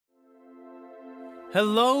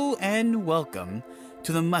Hello and welcome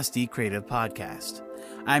to the Musty Creative Podcast.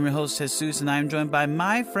 I'm your host, Jesus, and I'm joined by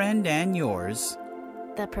my friend and yours,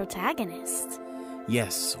 the protagonist.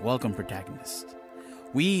 Yes, welcome, protagonist.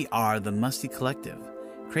 We are the Musty Collective,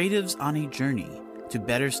 creatives on a journey to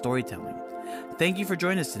better storytelling. Thank you for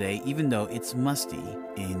joining us today, even though it's musty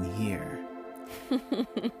in here.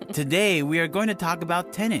 Today, we are going to talk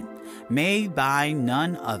about Tenet, made by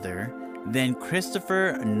none other than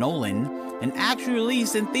Christopher Nolan, and actually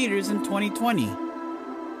released in theaters in 2020.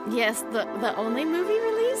 Yes, the only movie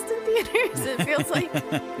released in theaters, it feels like.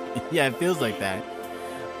 Yeah, it feels like that.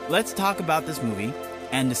 Let's talk about this movie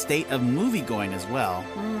and the state of movie-going as well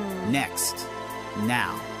next.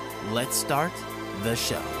 Now, let's start the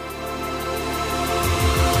show.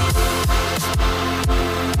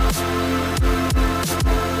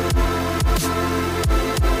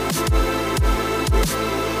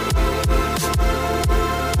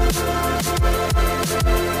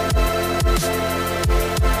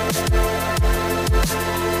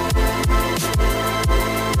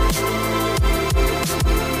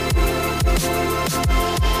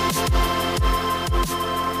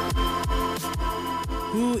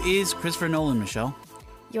 Who is Christopher Nolan, Michelle?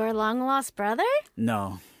 Your long-lost brother?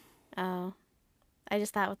 No. Oh. I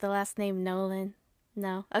just thought with the last name Nolan.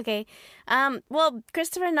 No. Okay. Well,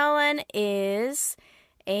 Christopher Nolan is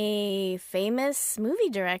a famous movie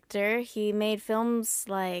director. He made films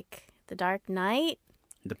like The Dark Knight.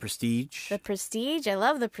 The Prestige. The Prestige. I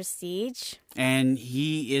love The Prestige. And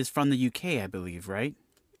he is from the UK, I believe, right?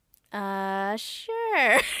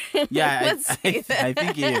 Sure. Yeah, Let's see that. I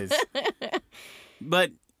think he is.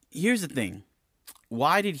 But here's the thing.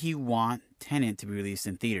 Why did he want Tenet to be released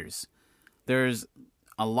in theaters? There's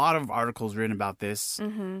a lot of articles written about this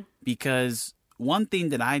because one thing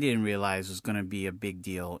that I didn't realize was going to be a big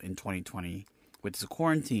deal in 2020 with the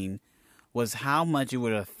quarantine was how much it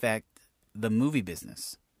would affect the movie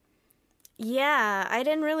business. Yeah, I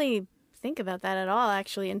didn't really think about that at all,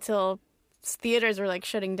 actually, until theaters were like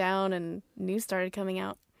shutting down and news started coming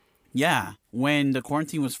out. Yeah. When the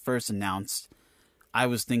quarantine was first announced, I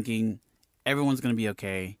was thinking everyone's going to be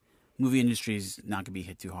okay. Movie industry's not going to be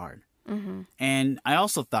hit too hard. And I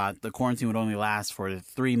also thought the quarantine would only last for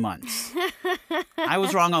 3 months. I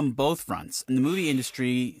was wrong on both fronts. And the movie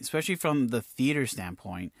industry, especially from the theater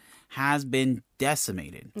standpoint, has been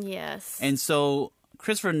decimated. Yes. And so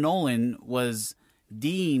Christopher Nolan was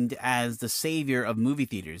deemed as the savior of movie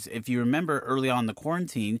theaters. If you remember early on in the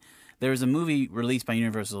quarantine, there was a movie released by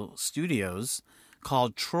Universal Studios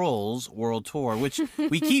called Trolls World Tour, which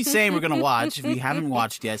we keep saying we're going to watch. We haven't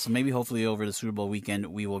watched yet, so maybe hopefully over the Super Bowl weekend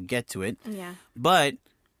we will get to it. Yeah. But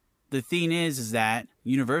the thing is that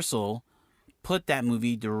Universal put that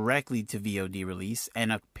movie directly to VOD release,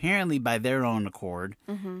 and apparently by their own accord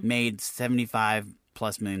made $75+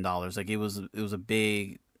 million. Like it was a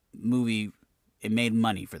big movie. It made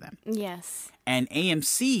money for them. Yes. And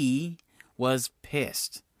AMC was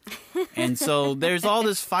pissed. And so there's all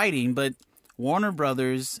this fighting, but Warner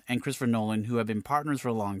Brothers and Christopher Nolan, who have been partners for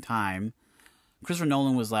a long time, Christopher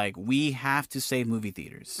Nolan was like, we have to save movie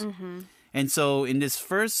theaters. And so in this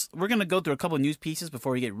first, we're going to go through a couple of news pieces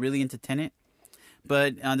before we get really into Tenet.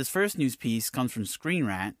 But this first news piece comes from Screen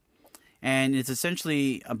Rant, and it's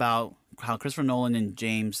essentially about how Christopher Nolan and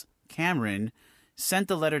James Cameron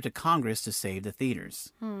sent a letter to Congress to save the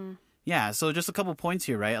theaters. Yeah, so just a couple points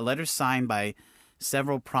here, right? A letter signed by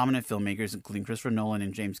several prominent filmmakers, including Christopher Nolan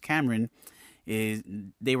and James Cameron,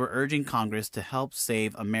 they were urging Congress to help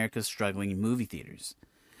save America's struggling movie theaters.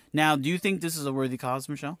 Now, do you think this is a worthy cause,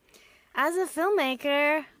 Michelle? As a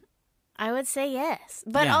filmmaker, I would say yes.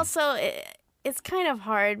 But also, it's kind of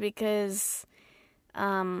hard because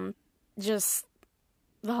just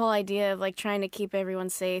the whole idea of like trying to keep everyone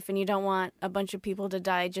safe, and you don't want a bunch of people to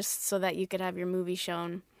die just so that you could have your movie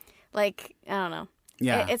shown. Like, I don't know.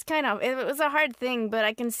 Yeah. It was a hard thing, but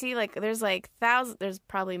I can see like there's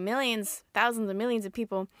probably thousands of millions of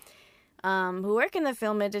people who work in the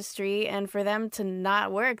film industry, and for them to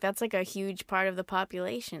not work, that's like a huge part of the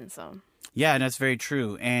population. So yeah, that's very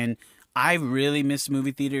true. And I really miss the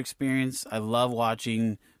movie theater experience. I love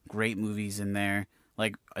watching great movies in there.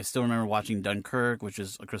 Like, I still remember watching Dunkirk, which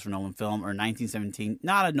is a Christopher Nolan film, or 1917,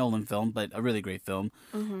 not a Nolan film, but a really great film,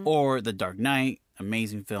 or The Dark Knight,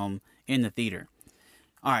 amazing film, in the theater.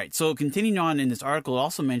 All right, so continuing on in this article, it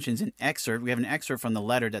also mentions an excerpt. We have an excerpt from the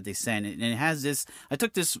letter that they sent, and it has this. I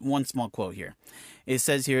took this one small quote here. It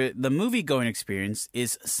says here, the movie-going experience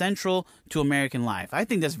is central to American life. I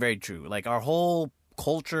think that's very true. Like, our whole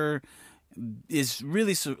culture is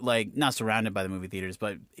really, like, not surrounded by the movie theaters,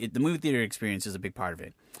 but the movie theater experience is a big part of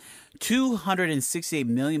it. 268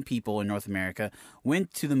 million people in North America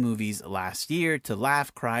went to the movies last year to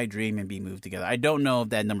laugh, cry, dream, and be moved together. I don't know if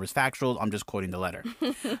that number is factual. I'm just quoting the letter.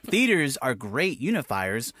 Theaters are great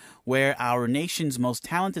unifiers where our nation's most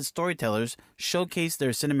talented storytellers showcase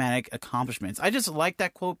their cinematic accomplishments. I just like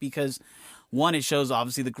that quote because, one, it shows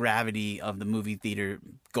obviously the gravity of the movie theater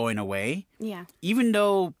going away. Yeah. Even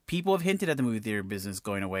though people have hinted at the movie theater business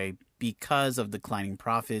going away because of declining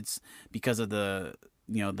profits, because of the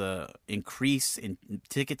increase in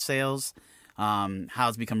ticket sales, how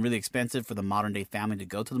it's become really expensive for the modern day family to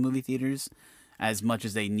go to the movie theaters as much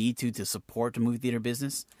as they need to support the movie theater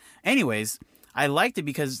business. Anyways, I liked it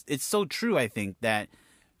because it's so true, I think, that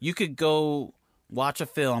you could go watch a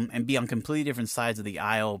film and be on completely different sides of the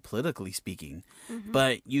aisle, politically speaking,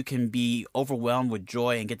 but you can be overwhelmed with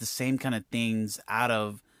joy and get the same kind of things out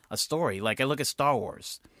of a story. Like I look at Star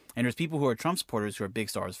Wars. And there's people who are Trump supporters who are big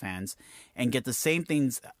Star Wars fans and get the same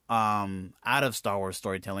things out of Star Wars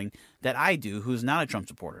storytelling that I do, who's not a Trump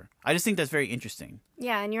supporter. I just think that's very interesting.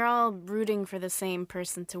 Yeah, and you're all rooting for the same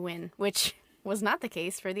person to win, which was not the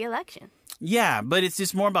case for the election. Yeah, but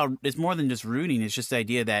it's more than just rooting. It's just the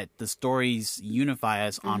idea that the stories unify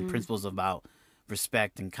us on principles about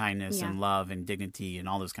respect and kindness and love and dignity and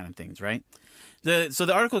all those kind of things, right? So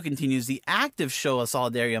the article continues, the active show of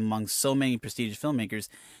solidarity among so many prestigious filmmakers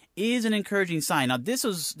is an encouraging sign. Now, this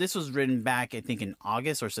was written back, I think, in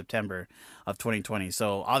August or September of 2020.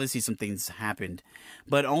 So obviously some things happened,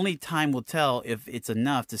 but only time will tell if it's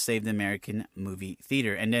enough to save the American movie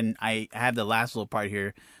theater. And then I have the last little part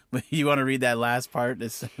here. You want to read that last part?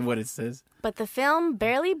 That's what it says. But the film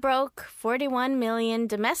barely broke 41 million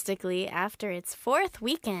domestically after its fourth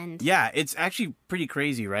weekend. Yeah, it's actually pretty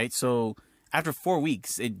crazy, right? So after 4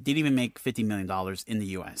 weeks, it didn't even make $50 million in the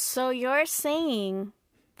U.S. So you're saying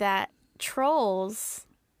that Trolls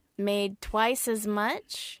made twice as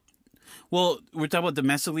much? Well, we're talking about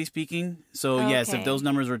domestically speaking. So, yes, if Okay. those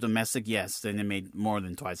numbers were domestic, yes, then it made more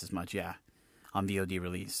than twice as much, yeah, on VOD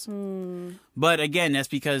release. But again, that's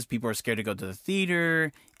because people are scared to go to the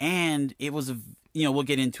theater, and it was, we'll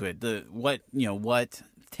get into it, what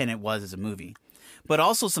Tenet was as a movie. But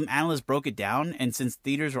also some analysts broke it down, and since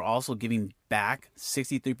theaters are also giving back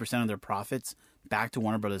 63% of their profits back to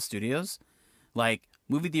Warner Brothers Studios, like,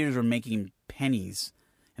 movie theaters were making pennies,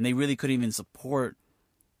 and they really couldn't even support,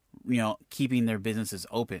 keeping their businesses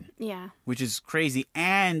open. Yeah. Which is crazy.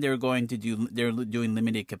 And they're doing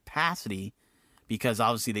limited capacity because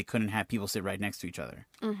obviously they couldn't have people sit right next to each other.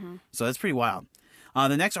 So that's pretty wild.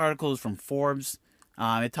 The next article is from Forbes.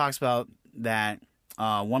 It talks about that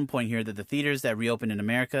one point here that the theaters that reopen in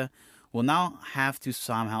America will now have to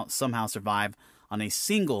somehow survive on a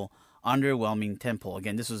single underwhelming tentpole.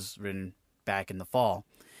 Again, this was written back in the fall.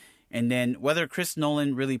 And then whether Chris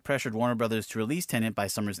Nolan really pressured Warner Brothers to release Tenet by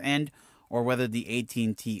summer's end, or whether the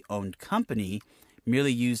AT&T owned company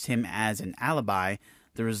merely used him as an alibi,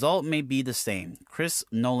 the result may be the same. Chris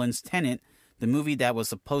Nolan's Tenet, the movie that was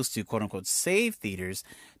supposed to quote-unquote save theaters,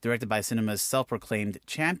 directed by cinema's self-proclaimed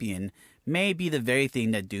champion, may be the very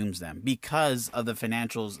thing that dooms them because of the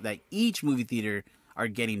financials that each movie theater are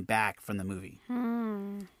getting back from the movie.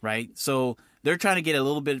 Right? So they're trying to get a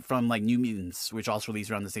little bit from like New Mutants, which also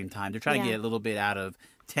released around the same time. They're trying to get a little bit out of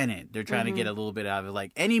Tenet. They're trying to get a little bit out of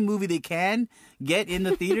like any movie they can get in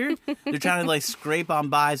the theater. They're trying to like scrape on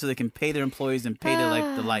by so they can pay their employees and pay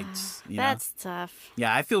the lights. That's tough.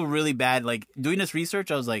 Yeah, I feel really bad. Like doing this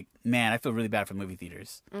research, I was like, man, I feel really bad for movie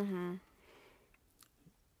theaters. And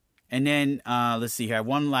then let's see here. I have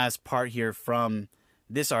one last part here from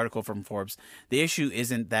this article from Forbes. The issue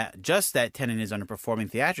isn't that just that Tenet is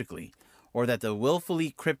underperforming theatrically, or that the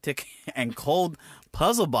willfully cryptic and cold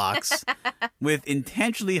puzzle box with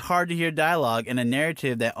intentionally hard-to-hear dialogue and a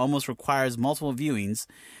narrative that almost requires multiple viewings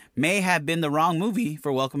may have been the wrong movie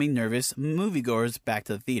for welcoming nervous moviegoers back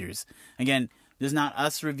to the theaters. Again, this is not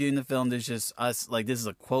us reviewing the film. There's just us. Like, this is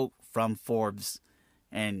a quote from Forbes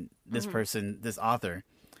and this person, this author.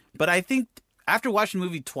 But I think after watching the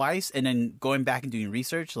movie twice and then going back and doing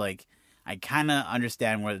research, like, I kind of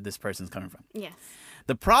understand where this person's coming from. Yes.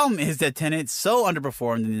 The problem is that Tenet so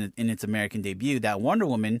underperformed in its American debut that Wonder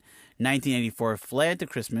Woman 1984 fled to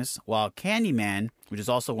Christmas, while Candyman, which is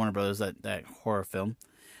also Warner Brothers, that horror film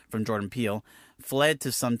from Jordan Peele, fled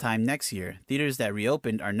to sometime next year. Theaters that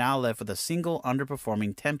reopened are now left with a single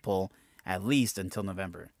underperforming tentpole, at least until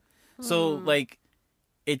November. So, like,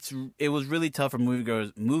 it was really tough for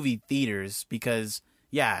movie theaters because,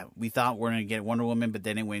 yeah, we thought we're going to get Wonder Woman, but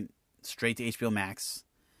then it went straight to HBO Max.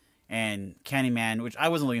 And Candyman, which I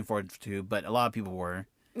wasn't looking forward to, but a lot of people were.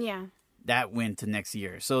 Yeah. That went to next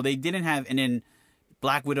year. So they didn't have... And then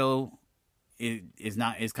Black Widow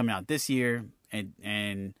is coming out this year,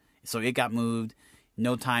 and so it got moved.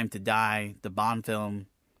 No Time to Die, the Bond film,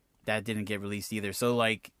 that didn't get released either. So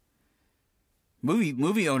like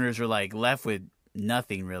movie owners are like left with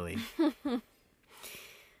nothing really.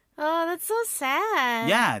 Oh, that's so sad.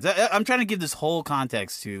 Yeah, I'm trying to give this whole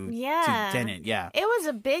context to Tenet. Yeah, it was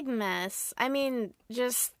a big mess. I mean,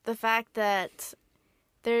 just the fact that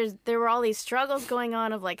there were all these struggles going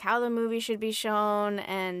on of like how the movie should be shown,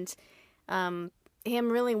 and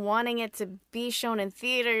him really wanting it to be shown in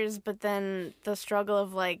theaters, but then the struggle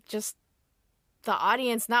of like just the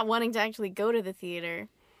audience not wanting to actually go to the theater.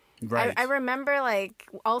 right. I remember like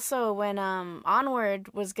also when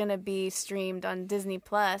Onward was gonna be streamed on Disney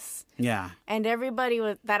Plus. Yeah, And everybody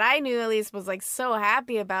that I knew at least was like so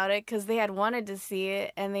happy about it because they had wanted to see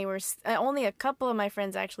it, and they were only a couple of my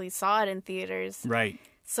friends actually saw it in theaters. right.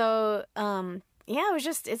 So yeah,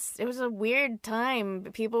 it was a weird time.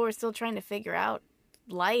 People were still trying to figure out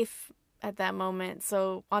life at that moment.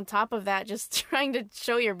 So on top of that, just trying to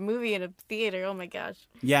show your movie in a theater. Oh my gosh.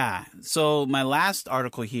 Yeah. So my last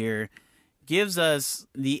article here gives us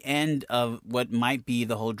the end of what might be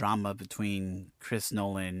the whole drama between Chris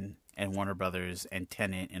Nolan and Warner Brothers and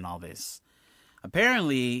Tenet and all this.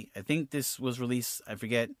 Apparently, I think this was released, I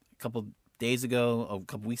forget, a couple days ago, a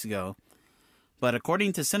couple weeks ago. But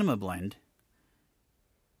according to Cinema Blend,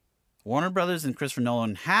 Warner Brothers and Christopher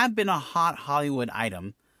Nolan have been a hot Hollywood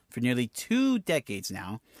item for nearly 2 decades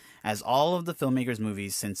now, as all of the filmmaker's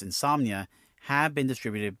movies since Insomnia have been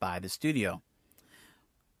distributed by the studio.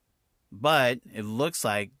 But it looks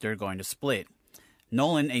like they're going to split.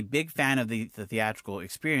 Nolan, a big fan of the theatrical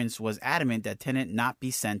experience, was adamant that Tenet not be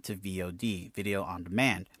sent to VOD, video on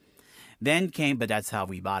demand. But that's how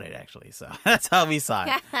we bought it, actually. So that's how we saw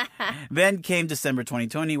it. Then came December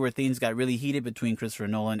 2020, where things got really heated between Christopher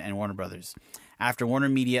Nolan and Warner Brothers. After Warner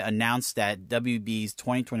Media announced that WB's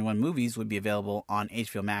 2021 movies would be available on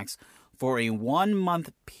HBO Max for a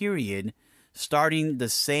 1-month period, starting the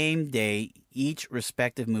same day each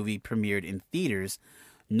respective movie premiered in theaters,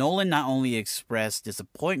 Nolan not only expressed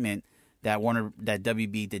disappointment that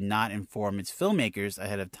WB did not inform its filmmakers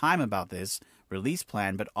ahead of time about this release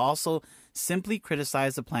plan, but also simply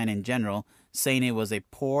criticized the plan in general, saying it was a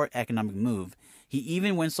poor economic move. He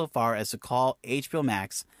even went so far as to call HBO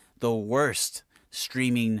Max the worst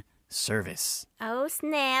streaming service. Oh,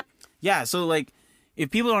 snap. Yeah, so like, if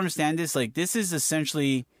people don't understand this, like, this is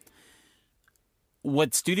essentially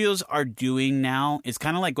what studios are doing now. Is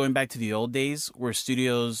kind of like going back to the old days where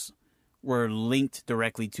studios were linked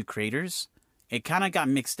directly to creators. It kind of got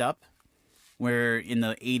mixed up, where in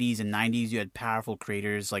the 80s and 90s you had powerful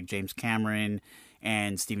creators like James Cameron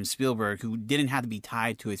and Steven Spielberg who didn't have to be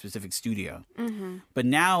tied to a specific studio. Mm-hmm. But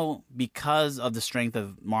now, because of the strength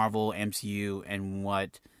of Marvel, MCU, and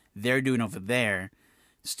what they're doing over there,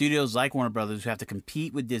 studios like Warner Brothers, who have to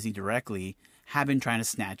compete with Disney directly, have been trying to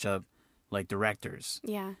snatch up like directors.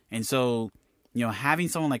 Yeah. And so, you know, having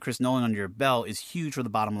someone like Chris Nolan under your belt is huge for the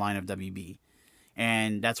bottom line of WB.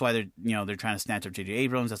 And that's why they're trying to snatch up J.J.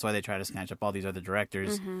 Abrams. That's why they try to snatch up all these other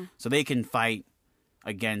directors, so they can fight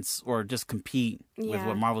against or just compete with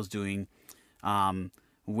what Marvel's doing,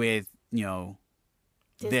 with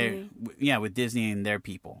Disney. with Disney and their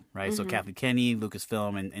people, right? So Kathleen Kennedy,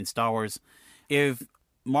 Lucasfilm, and Star Wars. If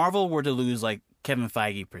Marvel were to lose like Kevin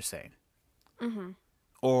Feige per se,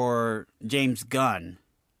 or James Gunn,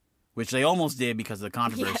 which they almost did because of the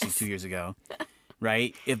controversy 2 years ago.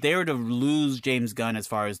 Right? If they were to lose James Gunn as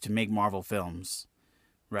far as to make Marvel films,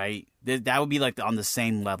 right, that would be like on the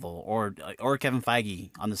same level, or Kevin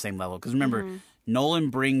Feige on the same level. Because remember,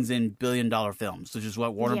 Nolan brings in billion-dollar films, which is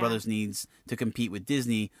what Warner Brothers needs to compete with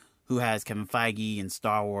Disney, who has Kevin Feige and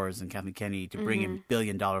Star Wars and Kathleen Kennedy to bring in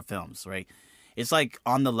billion-dollar films, right? It's like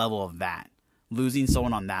on the level of that, losing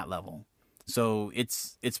someone on that level. So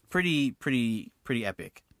it's pretty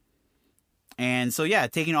epic. And so, yeah,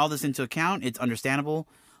 taking all this into account, it's understandable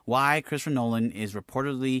why Christopher Nolan is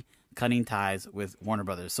reportedly cutting ties with Warner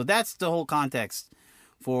Brothers. So that's the whole context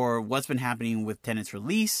for what's been happening with Tenet's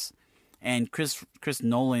release and Chris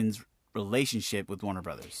Nolan's relationship with Warner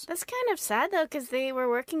Brothers. That's kind of sad, though, because they were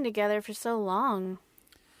working together for so long.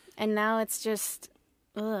 And now it's just,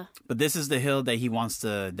 ugh. But this is the hill that he wants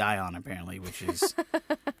to die on, apparently, which is,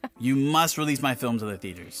 you must release my films to the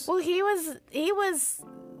theaters. Well,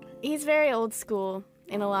 he's very old school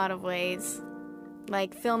in a lot of ways.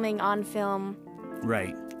 Like filming on film.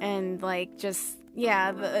 Right. And like just,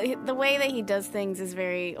 yeah, the way that he does things is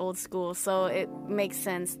very old school. So it makes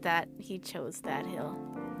sense that he chose that hill.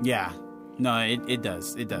 Yeah. No, it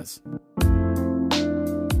does. It does.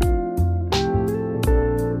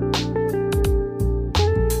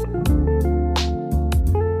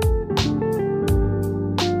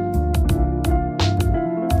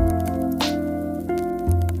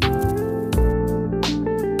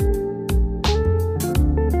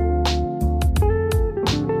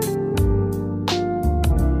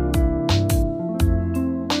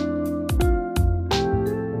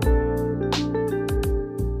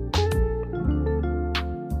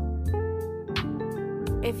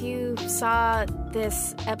 saw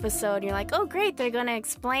this episode and you're like, oh, great, they're going to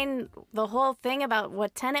explain the whole thing about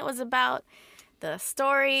what Tenet was about, the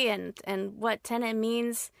story and what Tenet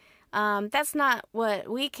means. That's not what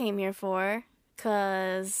we came here for,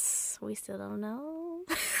 because we still don't know.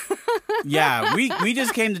 Yeah, we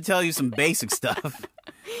just came to tell you some basic stuff.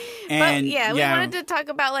 And we wanted to talk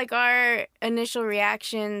about like our initial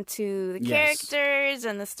reaction to the characters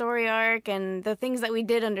and the story arc and the things that we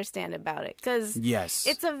did understand about it. Because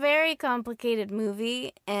it's a very complicated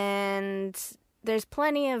movie, and there's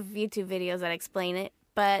plenty of YouTube videos that explain it.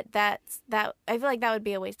 But I feel like that would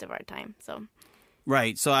be a waste of our time. So.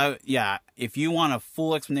 Right. So if you want a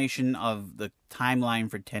full explanation of the timeline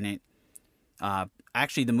for Tenet,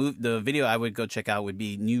 actually the video I would go check out would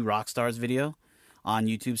be New Rockstars video on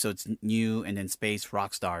YouTube. So it's New and then space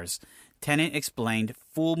Rockstars. Tenet explained,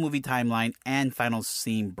 full movie timeline and final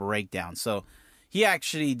scene breakdown. So he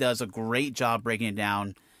actually does a great job breaking it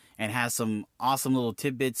down and has some awesome little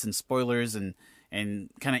tidbits and spoilers and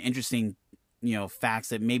kind of interesting, facts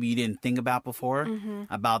that maybe you didn't think about before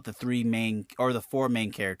about the four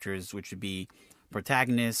main characters, which would be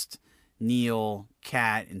protagonist, Neil,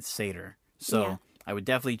 Kat, and Sator. So I would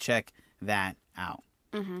definitely check that out.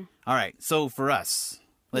 Mm-hmm. All right. So for us,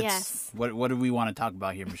 what do we want to talk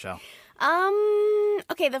about here, Michelle?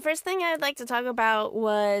 Okay. The first thing I'd like to talk about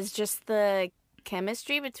was just the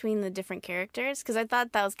chemistry between the different characters, because I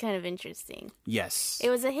thought that was kind of interesting. Yes. It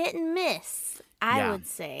was a hit and miss, I would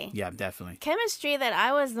say. Yeah, definitely. Chemistry that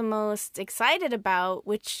I was the most excited about,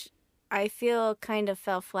 which I feel kind of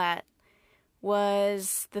fell flat,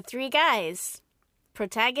 was the three guys.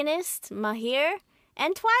 Protagonist, Mahir,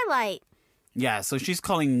 and Twilight. Yeah, so she's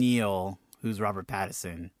calling Neil, who's Robert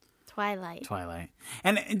Pattinson, Twilight.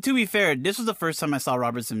 And to be fair, this was the first time I saw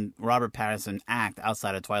Robert Pattinson act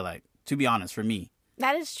outside of Twilight, to be honest, for me.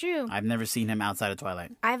 That is true. I've never seen him outside of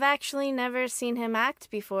Twilight. I've actually never seen him act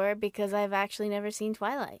before because I've actually never seen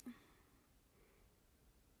Twilight.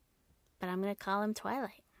 But I'm going to call him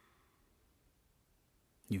Twilight.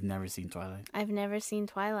 You've never seen Twilight? I've never seen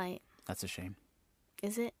Twilight. That's a shame.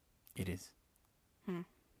 Is it? It is.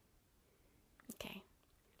 Okay.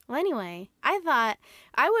 Well, anyway, I thought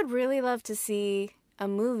I would really love to see a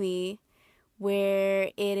movie where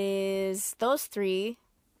it is those three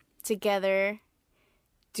together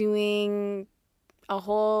doing a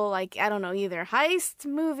whole, I don't know, either heist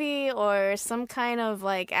movie or some kind of,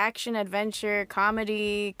 action, adventure,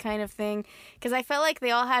 comedy kind of thing. Because I felt like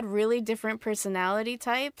they all had really different personality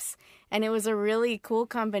types, and it was a really cool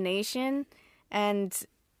combination. And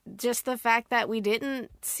just the fact that we didn't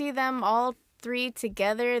see them all three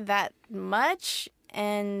together that much,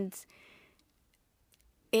 and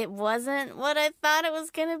it wasn't what I thought it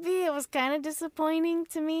was going to be. It was kind of disappointing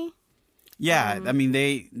to me. Yeah, I mean,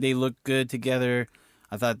 they look good together.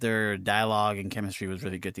 I thought their dialogue and chemistry was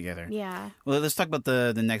really good together. Yeah. Well, let's talk about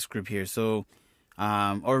the next group here. So,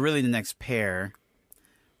 or really the next pair.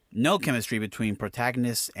 No chemistry between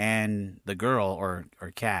protagonist and the girl or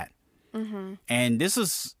Kat. Mm-hmm. And this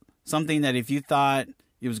is something that if you thought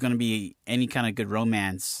it was going to be any kind of good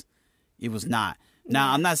romance, it was not.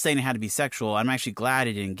 Now, I'm not saying it had to be sexual. I'm actually glad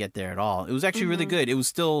it didn't get there at all. It was actually really good. It was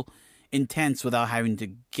still intense without having to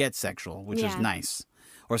get sexual, which is nice,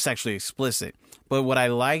 or sexually explicit. But what I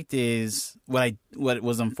liked is what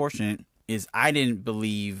was unfortunate is I didn't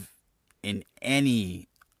believe in any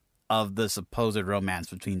of the supposed romance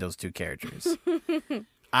between those two characters.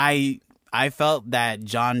 I felt that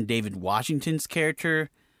John David Washington's character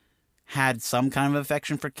had some kind of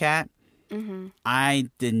affection for Kat. Mm-hmm. I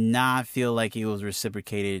did not feel like it was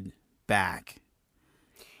reciprocated back.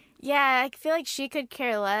 Yeah, I feel like she could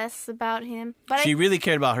care less about him. But she really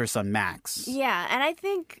cared about her son, Max. Yeah, and I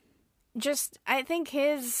think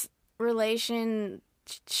his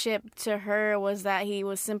relationship to her was that he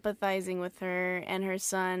was sympathizing with her and her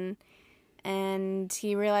son, and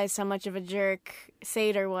he realized how much of a jerk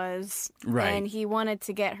Sator was. Right. And he wanted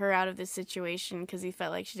to get her out of this situation because he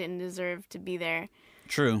felt like she didn't deserve to be there.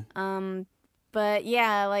 True. But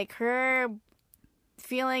yeah, her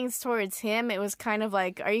feelings towards him, it was kind of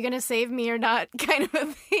like, are you going to save me or not kind of a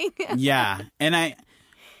thing. Yeah. And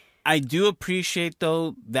I do appreciate,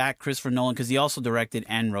 though, that Christopher Nolan, because he also directed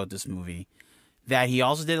and wrote this movie, that he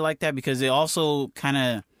also did it like that, because it also kind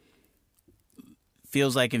of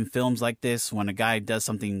feels like in films like this, when a guy does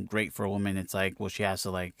something great for a woman, it's like, well, she has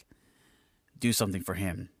to do something for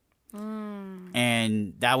him.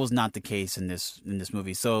 And that was not the case in this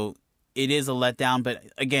movie. So it is a letdown. But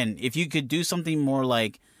again, if you could do something more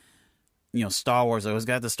like, Star Wars, I always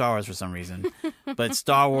got the Star Wars for some reason, but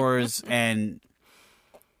Star Wars and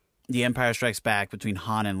The Empire Strikes Back between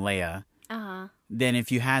Han and Leia, than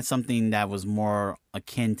if you had something that was more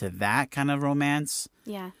akin to that kind of romance.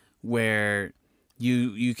 Yeah. Where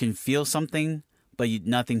you can feel something, but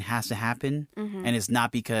nothing has to happen. Mm-hmm. And it's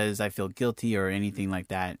not because I feel guilty or anything like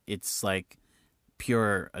that. It's like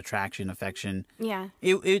pure attraction, affection. Yeah.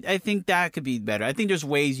 I think that could be better. I think there's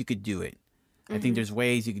ways you could do it. I think there's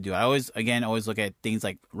ways you could do it. I always look at things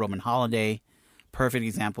like Roman Holiday, perfect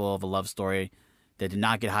example of a love story that did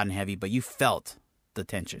not get hot and heavy, but you felt the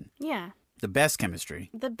tension. Yeah. The best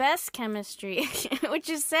chemistry. The best chemistry, which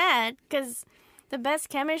is sad because the best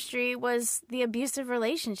chemistry was the abusive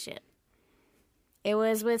relationship. It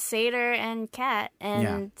was with Sator and Kat,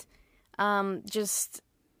 and just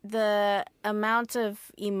the amount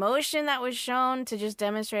of emotion that was shown to just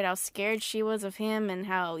demonstrate how scared she was of him and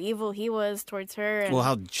how evil he was towards her. And well,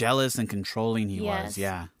 how jealous and controlling he was.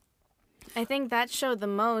 Yeah. I think that showed the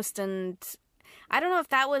most, and I don't know if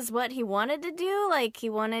that was what he wanted to do. Like,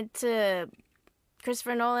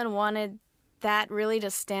 Christopher Nolan wanted that really to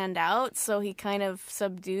stand out, so he kind of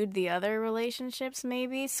subdued the other relationships,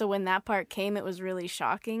 maybe. So when that part came, it was really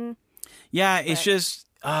shocking. Yeah, it's just,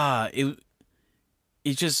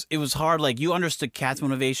 it was hard. Like, you understood Kat's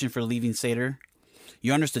motivation for leaving Sator.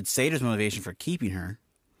 You understood Sator's motivation for keeping her.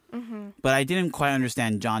 Mm-hmm. But I didn't quite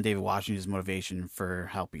understand John David Washington's motivation for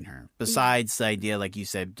helping her. Besides the idea, like you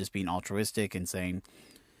said, just being altruistic and saying,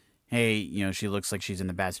 hey, you know, she looks like she's in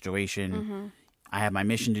a bad situation. Mm-hmm. I have my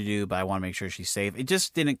mission to do, but I want to make sure she's safe. It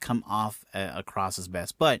just didn't come off across as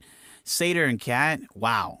best. But Sator and Kat,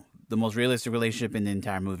 wow. The most realistic relationship in the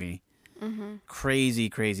entire movie. Mm-hmm. Crazy,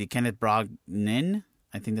 crazy. Kenneth Brognan,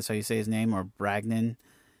 I think that's how you say his name, or Bragnan,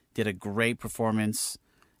 did a great performance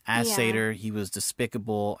as Sator. He was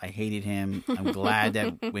despicable. I hated him. I'm glad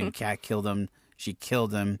that when Kat killed him, she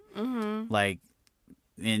killed him. Mm-hmm. Like,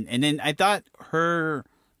 and then I thought her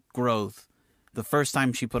growth, the first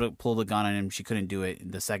time she pulled a gun on him, she couldn't do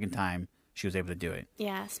it. The second time, she was able to do it.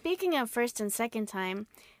 Yeah. Speaking of first and second time,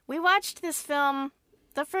 we watched this film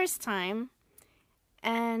the first time,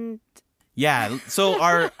 and yeah. So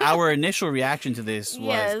our initial reaction to this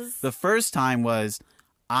was the first time was,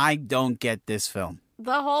 I don't get this film.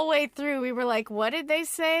 The whole way through, we were like, "What did they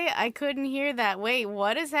say? I couldn't hear that. Wait,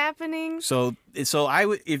 what is happening?" So I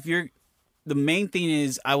would, if you're. The main thing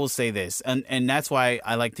is, I will say this, and that's why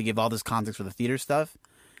I like to give all this context for the theater stuff.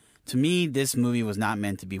 To me, this movie was not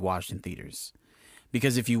meant to be watched in theaters.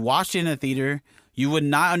 Because if you watched it in a theater, you would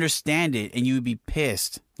not understand it, and you would be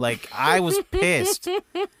pissed. Like, I was pissed.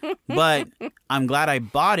 But I'm glad I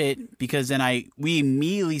bought it, because then we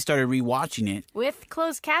immediately started rewatching it. With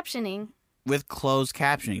closed captioning. If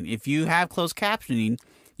you have closed captioning,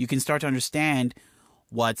 you can start to understand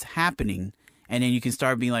what's happening. And then you can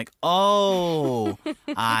start being like, oh,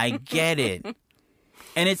 I get it.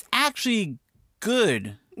 And it's actually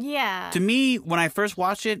good. Yeah. To me, when I first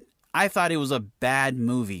watched it, I thought it was a bad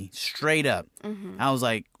movie, straight up. Mm-hmm. I was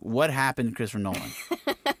like, what happened to Christopher Nolan?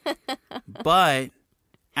 But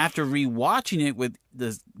after rewatching it with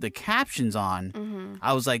the captions on,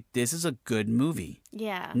 I was like, this is a good movie.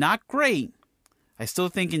 Yeah. Not great. I still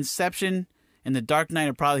think Inception and The Dark Knight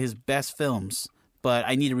are probably his best films. But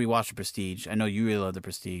I need to rewatch The Prestige. I know you really love The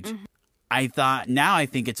Prestige. Mm-hmm. Now I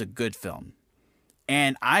think it's a good film.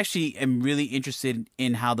 And I actually am really interested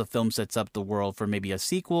in how the film sets up the world for maybe a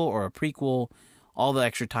sequel or a prequel. All the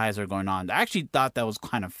extra ties are going on. I actually thought that was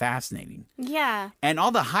kind of fascinating. Yeah. And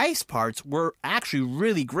all the heist parts were actually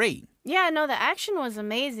really great. Yeah, no, the action was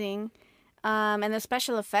amazing. And the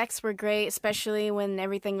special effects were great, especially when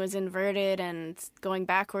everything was inverted and going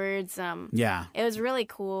backwards. Yeah. It was really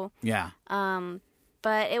cool. Yeah.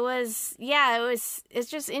 But it's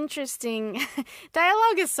just interesting.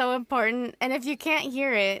 Dialogue is so important, and if you can't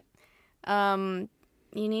hear it, you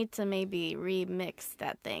need to maybe remix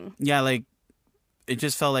that thing. Yeah, like, it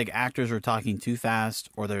just felt like actors were talking too fast,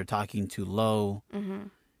 or they were talking too low. Mm-hmm.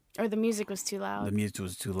 Or the music was too loud. The music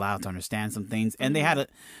was too loud to understand some things. And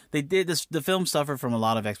the film suffered from a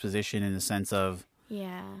lot of exposition in the sense of,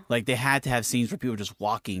 like, they had to have scenes where people were just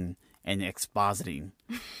walking and expositing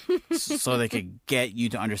so they could get you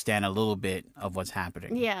to understand a little bit of what's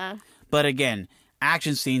happening. Yeah. But again,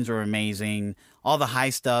 action scenes were amazing. All the high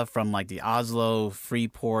stuff from, like, the Oslo,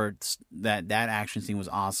 Freeport, that action scene was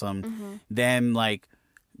awesome. Mm-hmm. Them, like,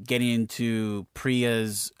 getting into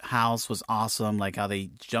Priya's house was awesome. Like, how they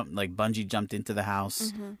bungee jumped into the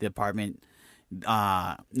house, the apartment.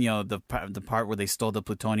 The part where they stole the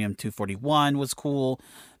plutonium-241 was cool.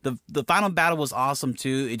 The final battle was awesome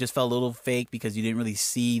too. It just felt a little fake because you didn't really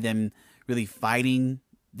see them really fighting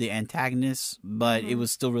the antagonists, but it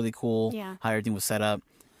was still really cool how everything was set up.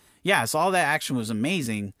 Yeah, so all that action was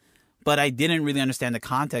amazing, but I didn't really understand the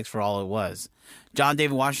context for all it was. John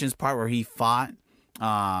David Washington's part where he fought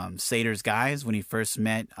Sator's guys when he first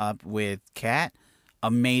met up with Kat,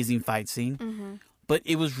 amazing fight scene. Mm-hmm. But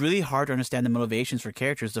it was really hard to understand the motivations for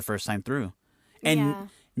characters the first time through. And Yeah.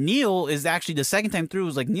 Neil is actually, the second time through,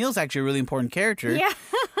 was like, Neil's actually a really important character. Yeah.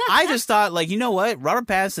 I just thought, like, you know what? Robert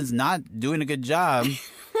Pattinson's not doing a good job.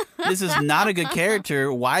 This is not a good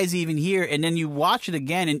character. Why is he even here? And then you watch it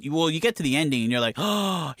again, and you get to the ending, and you're like,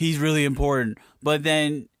 oh, he's really important. But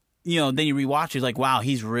then, then you rewatch it, like, wow,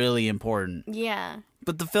 he's really important. Yeah.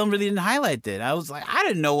 But the film really didn't highlight that. I was like, I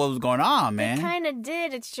didn't know what was going on, man. It kind of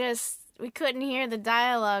did. It's just we couldn't hear the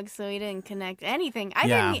dialogue, so we didn't connect anything. I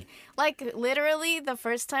Yeah. didn't like literally the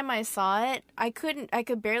first time I saw it. I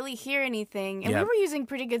could barely hear anything, and Yep. we were using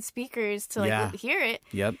pretty good speakers to Yeah. hear it.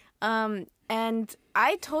 Yep. And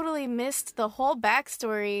I totally missed the whole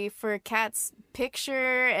backstory for Kat's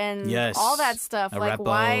picture and Yes. all that stuff. A Like repo.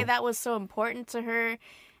 why that was so important to her.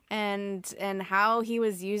 And how he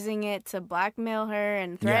was using it to blackmail her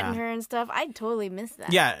and threaten Yeah. her and stuff. I totally missed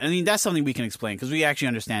that. Yeah, I mean, that's something we can explain because we actually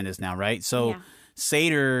understand this now, right? So Yeah.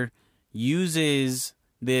 Sator uses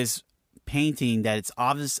this painting that it's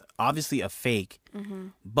obviously a fake, Mm-hmm.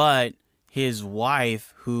 but his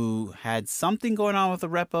wife, who had something going on with the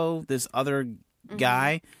repo, this other Mm-hmm.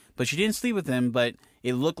 guy, but she didn't sleep with him, but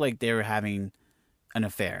it looked like they were having an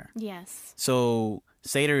affair. Yes. So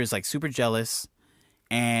Sator is like super jealous,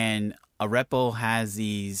 and Arepo has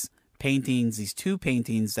these paintings, these two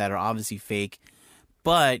paintings that are obviously fake.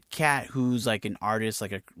 But Kat, who's like an artist,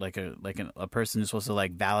 like a person who's supposed to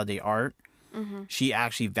like validate art, Mm-hmm. she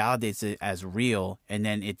actually validates it as real, and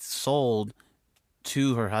then it's sold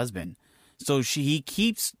to her husband. So he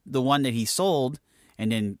keeps the one that he sold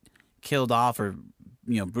and then killed off or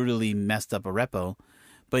brutally messed up Arepo,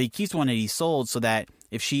 but he keeps the one that he sold so that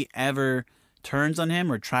if she ever turns on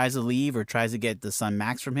him or tries to leave or tries to get the son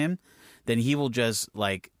Max from him, then he will just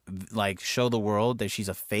like show the world that she's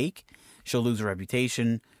a fake. She'll lose her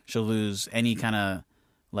reputation. She'll lose any kind of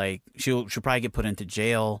like she'll probably get put into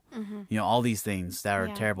jail. Mm-hmm. All these things that are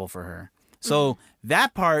Yeah. terrible for her. So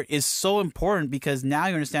that part is so important because now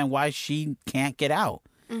you understand why she can't get out.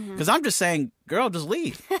 Because I'm just saying, girl, just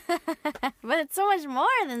leave. But it's so much more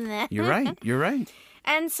than that. You're right. You're right.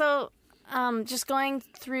 And so, just going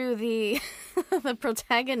through the the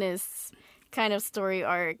protagonist's kind of story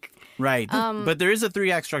arc. Right. But there is a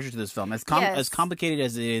 3-act structure to this film. As Yes. complicated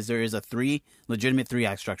as it is, there is a legitimate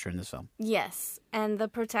 3-act structure in this film. Yes. And the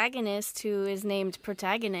protagonist, who is named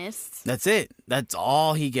Protagonist. That's it. That's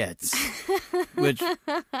all he gets. Which,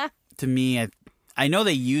 to me, I know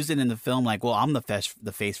they used it in the film like, well, I'm the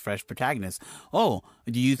face fresh protagonist. Oh,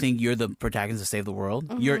 do you think you're the protagonist to save the world?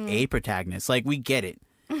 Mm-hmm. You're a protagonist. Like, we get it.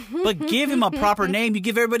 But give him a proper name. You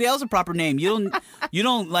give everybody else a proper name. You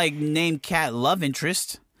don't like name Kat love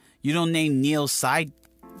interest. You don't name Neil side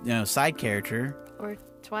character Or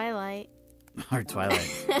Twilight. or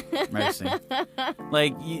Twilight. Mercy.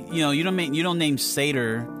 Like you don't name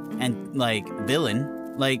Sator and like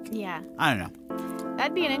villain. Like Yeah. I don't know.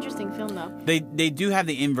 That'd be an interesting film, though. They do have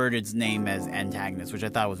the inverted's name as antagonist, which I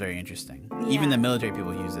thought was very interesting. Even Yeah. the military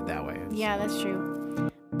people use it that way. Yeah, that's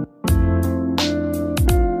true.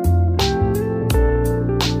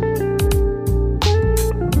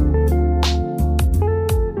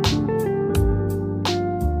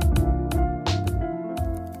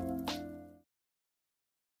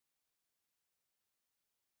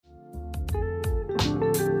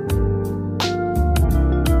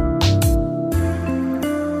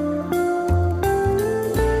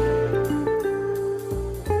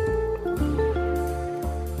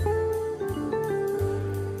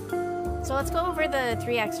 So let's go over the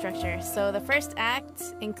 3-act structure. So the first act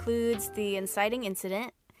includes the inciting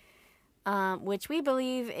incident, which we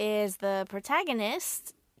believe is the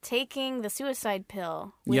protagonist taking the suicide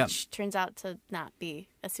pill, which Yep. turns out to not be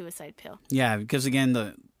a suicide pill. Yeah, because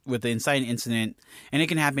again, with the inciting incident, and it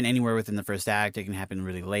can happen anywhere within the first act. It can happen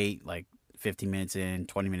really late, like 15 minutes in,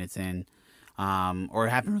 20 minutes in, or it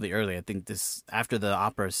happened really early. I think after the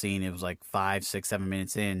opera scene, it was like 5, 6, 7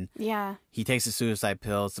 minutes in. Yeah. He takes a suicide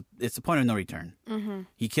pill. It's the point of no return. Mm-hmm.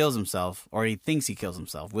 He kills himself, or he thinks he kills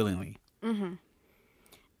himself willingly. Mm-hmm.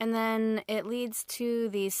 And then it leads to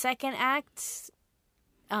the second act.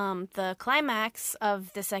 The climax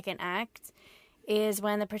of the second act is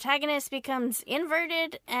when the protagonist becomes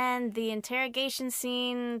inverted, and the interrogation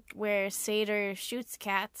scene where Sator shoots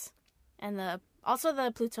Kat, and also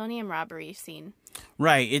the plutonium robbery scene.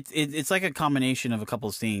 Right. It's like a combination of a couple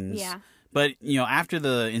of scenes. Yeah. But, after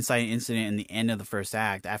the inciting incident and the end of the first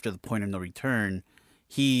act, after the point of no return,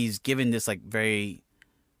 he's given this, like, very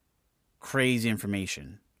crazy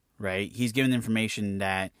information, right? He's given information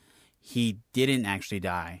that he didn't actually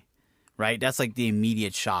die, right? That's like the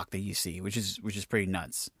immediate shock that you see, which is pretty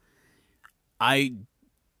nuts.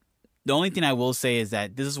 The only thing I will say is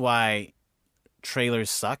that this is why trailers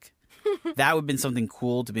suck. That would have been something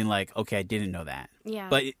cool to be like, okay, I didn't know that. Yeah.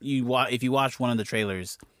 But if you watch one of the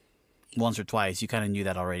trailers once or twice, you kind of knew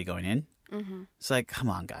that already going in. Mm-hmm. It's like, come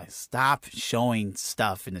on, guys, stop showing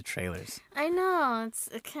stuff in the trailers. I know. I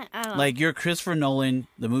don't know. Like, you're Christopher Nolan.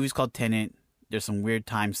 The movie's called Tenet. There's some weird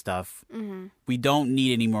time stuff. Mm-hmm. We don't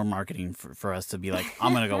need any more marketing for us to be like,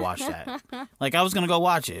 I'm going to go watch that. Like, I was going to go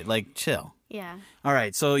watch it. Like, chill. Yeah. All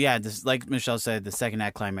right. So, yeah, like Michelle said, the second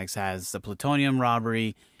act climax has the plutonium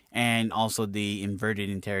robbery and also the inverted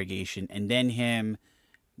interrogation. And then him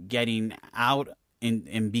getting out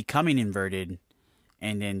and becoming inverted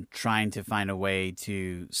and then trying to find a way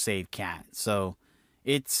to save Kat. So,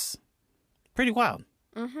 it's pretty wild.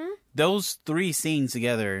 Mm-hmm. Those three scenes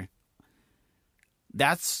together...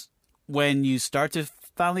 That's when you start to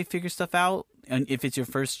finally figure stuff out, and if it's your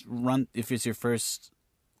first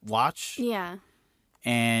watch. Yeah.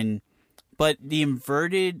 But the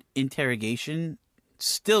inverted interrogation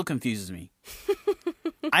still confuses me.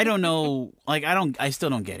 I don't know. Like, I still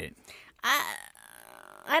don't get it.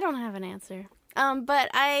 I don't have an answer. But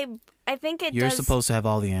I think You're supposed to have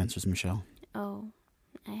all the answers, Michelle. Oh,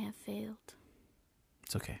 I have failed.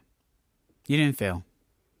 It's okay. You didn't fail.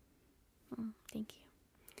 Oh, thank you.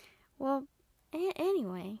 Well,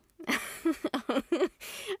 anyway,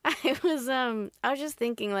 I was just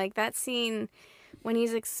thinking, like, that scene when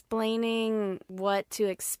he's explaining what to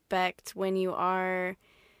expect when you are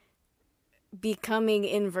becoming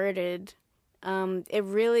inverted, it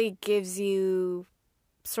really gives you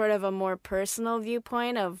sort of a more personal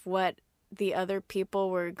viewpoint of what the other people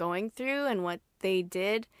were going through and what they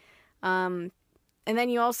did. And then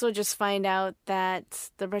you also just find out that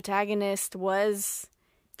the protagonist was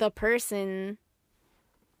the person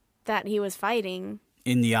that he was fighting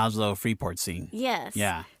in the Oslo Freeport scene. Yes.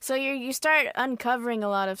 Yeah. So you start uncovering a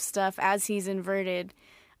lot of stuff as he's inverted,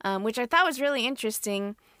 which I thought was really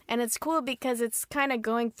interesting, and it's cool because it's kind of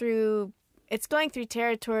going through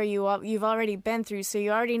territory you've already been through, so you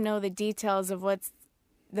already know the details of what's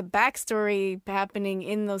the backstory happening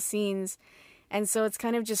in those scenes. And so it's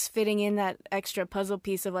kind of just fitting in that extra puzzle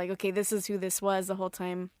piece of like, okay, this is who this was the whole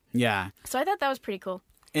time. Yeah. So I thought that was pretty cool.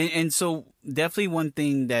 And so definitely one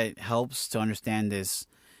thing that helps to understand this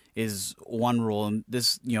is one rule. And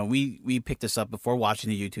this, we picked this up before watching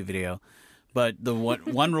the YouTube video. But the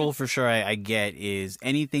one rule for sure I get is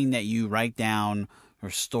anything that you write down or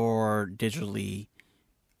store digitally,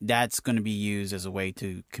 that's going to be used as a way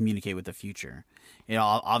to communicate with the future. It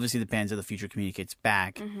obviously depends if the future communicates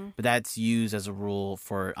back, but that's used as a rule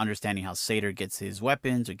for understanding how Sator gets his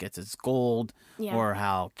weapons or gets his gold, or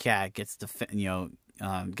how Kat gets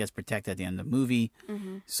gets protected at the end of the movie.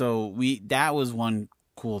 So that was one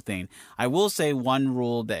cool thing. I will say one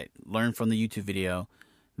rule that learned from the YouTube video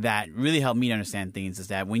that really helped me to understand things is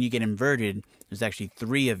that when you get inverted, there's actually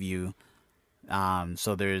three of you.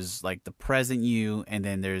 So there's like the present you, and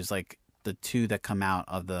then there's like the two that come out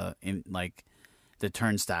of the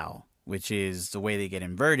turnstile, which is the way they get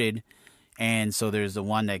inverted. And so there's the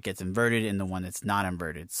one that gets inverted and the one that's not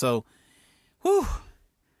inverted. So,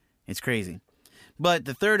 it's crazy. But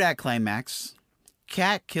the third act climax,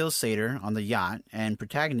 Kat kills Sator on the yacht, and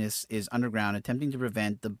protagonist is underground attempting to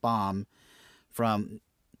prevent the bomb from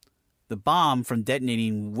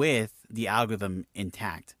detonating with the algorithm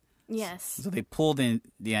intact. Yes. So they pulled in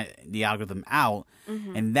the algorithm out,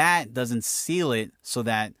 and that doesn't seal it so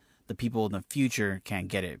that the people in the future can't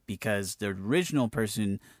get it, because the original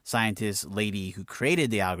scientist lady who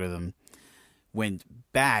created the algorithm went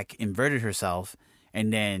back, inverted herself,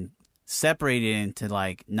 and then separated into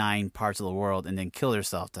like 9 parts of the world and then killed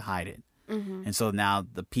herself to hide it. And so now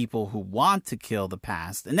the people who want to kill the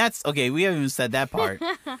past, and that's okay, we haven't even said that part.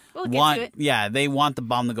 We'll get to it. Yeah, they want the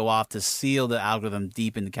bomb to go off to seal the algorithm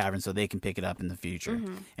deep in the cavern so they can pick it up in the future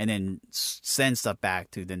and then send stuff back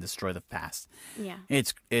to then destroy the past. Yeah.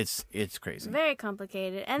 It's crazy. Very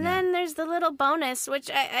complicated. And then there's the little bonus, which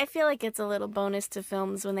I feel like it's a little bonus to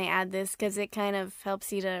films when they add this, because it kind of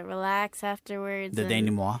helps you to relax afterwards. The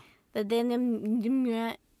denouement. The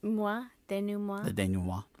denouement. The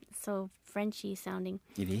denouement. So Frenchy sounding.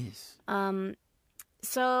 It is.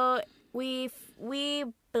 So we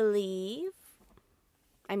believe,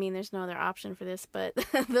 I mean, there's no other option for this, but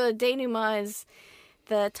the denouement is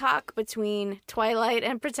the talk between Twilight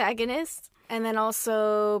and protagonist, and then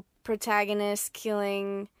also protagonist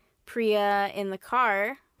killing Priya in the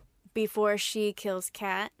car before she kills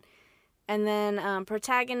Kat, and then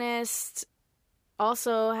protagonist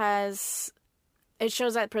also has... It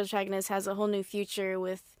shows that protagonist has a whole new future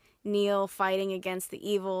with Neil fighting against the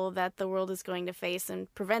evil that the world is going to face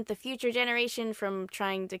and prevent the future generation from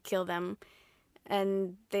trying to kill them.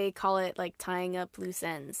 And they call it like tying up loose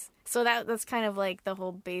ends. So that's kind of like the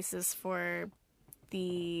whole basis for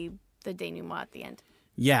the denouement at the end.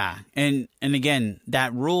 Yeah, and again,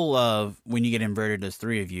 that rule of when you get inverted, there's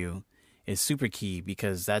three of you, is super key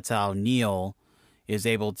because that's how Neil is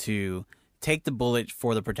able to take the bullet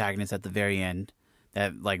for the protagonist at the very end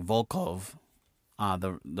that like Volkov,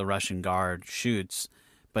 the Russian guard, shoots,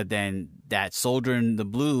 but then that soldier in the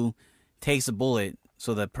blue takes a bullet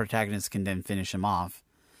so the protagonist can then finish him off.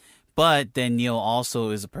 But then Neil also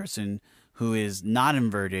is a person who is not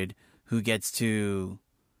inverted, who gets to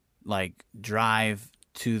like drive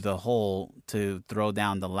to the hole to throw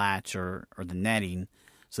down the latch or the netting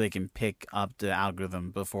so they can pick up the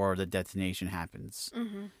algorithm before the detonation happens.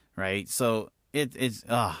 Mm-hmm. Right? So it's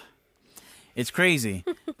crazy.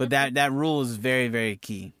 But that rule is very, very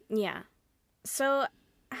key. Yeah. So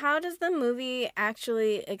how does the movie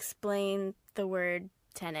actually explain the word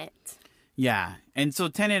tenet? Yeah. And so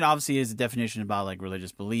tenet obviously is a definition about like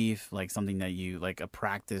religious belief, like something that you like a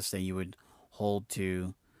practice that you would hold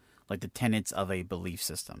to, like the tenets of a belief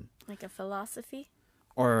system. Like a philosophy?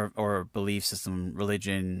 Or belief system,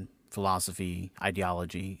 religion, philosophy,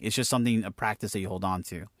 ideology. It's just something, a practice that you hold on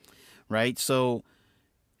to. Right? So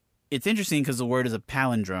it's interesting because the word is a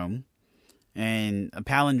palindrome. And a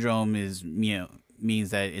palindrome is,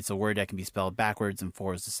 means that it's a word that can be spelled backwards and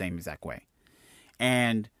forwards the same exact way.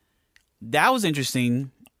 And that was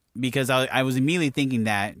interesting because I was immediately thinking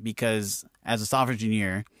that because as a software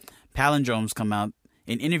engineer, palindromes come out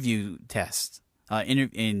in interview tests,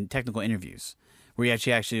 in technical interviews, where you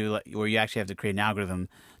actually have to create an algorithm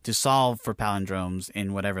to solve for palindromes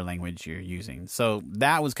in whatever language you're using. So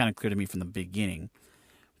that was kind of clear to me from the beginning.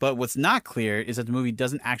 But what's not clear is that the movie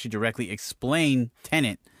doesn't actually directly explain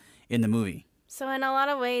tenet in the movie. So in a lot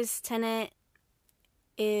of ways, tenet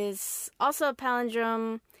is also a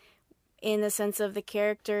palindrome in the sense of the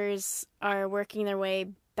characters are working their way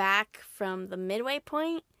back from the midway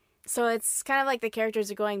point. So it's kind of like the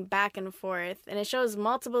characters are going back and forth, and it shows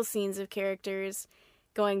multiple scenes of characters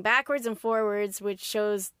going backwards and forwards, which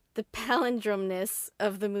shows the palindromeness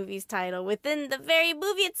of the movie's title within the very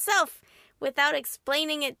movie itself without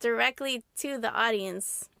explaining it directly to the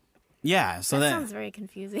audience. Yeah, so that sounds very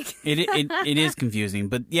confusing. It is confusing,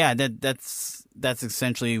 but yeah, that's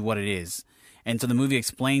essentially what it is. And so the movie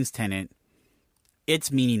explains tenet,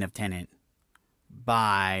 its meaning of tenet,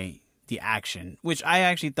 by the action, which I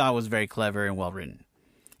actually thought was very clever and well written.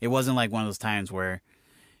 It wasn't like one of those times where,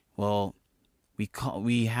 well,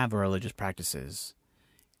 we have our religious practices,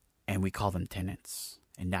 and we call them tenets,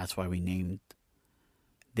 and that's why we named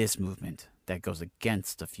this movement that goes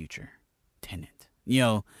against the future tenet.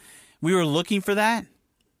 We were looking for that,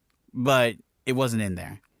 but it wasn't in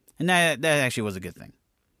there. And that actually was a good thing.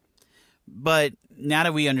 But now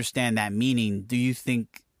that we understand that meaning, do you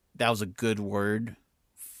think that was a good word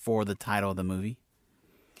for the title of the movie?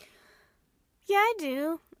 Yeah, I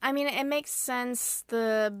do. I mean, it makes sense,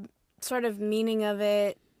 the sort of meaning of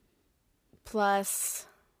it, plus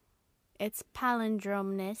its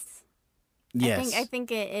palindromeness. Yes. I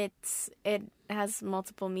think it has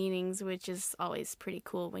multiple meanings, which is always pretty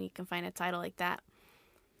cool when you can find a title like that.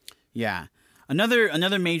 Yeah.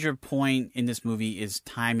 Another major point in this movie is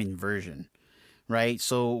time inversion, right?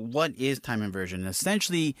 So what is time inversion?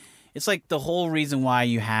 Essentially, it's like the whole reason why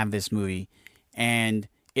you have this movie. And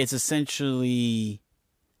it's essentially,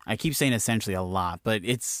 I keep saying essentially a lot, but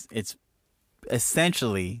it's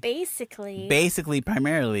essentially... Basically,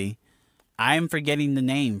 primarily, I'm forgetting the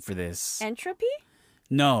name for this. Entropy?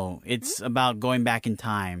 No, it's about going back in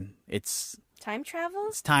time. It's... Time travel?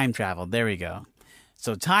 It's time travel. There we go.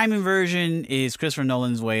 So time inversion is Christopher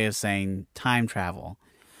Nolan's way of saying time travel.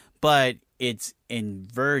 But it's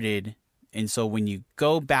inverted, and so when you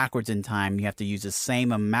go backwards in time, you have to use the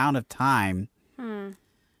same amount of time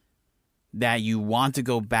that you want to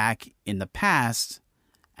go back in the past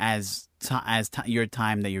as your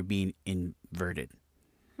time that you're being inverted.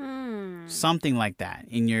 Something like that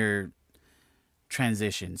in your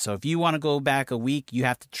transition. So if you want to go back a week, you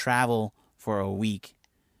have to travel for a week.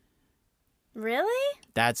 Really?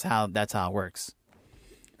 That's how it works.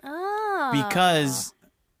 Oh. Because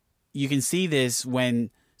you can see this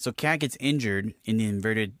so Kat gets injured in the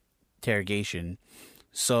inverted interrogation.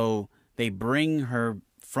 So they bring her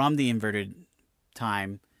from the inverted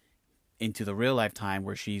time into the real life time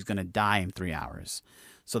where she's going to die in 3 hours.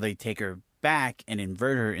 So they take her back and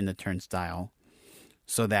invert her in the turnstile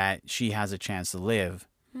so that she has a chance to live.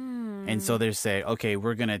 And so they say, okay,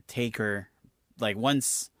 we're going to take her. Like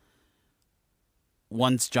once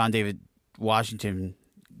John David Washington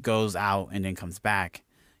goes out and then comes back,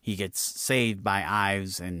 he gets saved by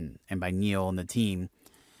Ives and by Neil and the team.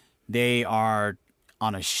 They are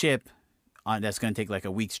on a ship that's going to take like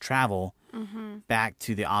a week's travel back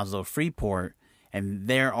to the Oslo Freeport, and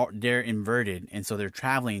they're inverted, and so they're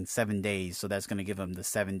traveling 7 days. So that's going to give them the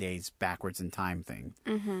 7 days backwards in time thing.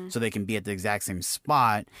 So they can be at the exact same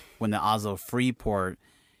spot when the Oslo Freeport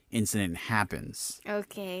incident happens.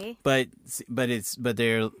 Okay. But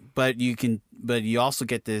you also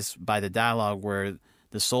get this by the dialogue where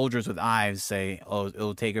the soldiers with Ives say, "Oh,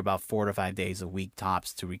 it'll take her about 4 to 5 days, a week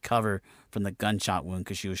tops, to recover from the gunshot wound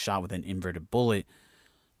because she was shot with an inverted bullet,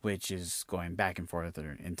 which is going back and forth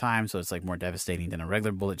in time, so it's like more devastating than a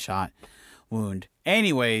regular bullet shot wound."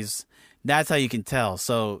 Anyways, that's how you can tell.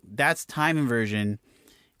 So that's time inversion,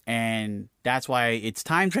 and that's why it's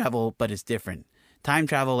time travel, but it's different. Time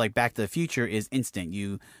travel, like Back to the Future, is instant.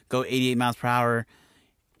 You go 88 miles per hour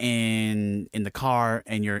in the car,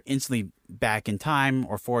 and you're instantly back in time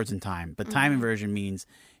or forwards in time. But time inversion means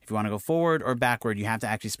if you want to go forward or backward, you have to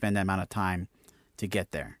actually spend that amount of time to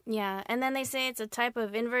get there. Yeah, and then they say it's a type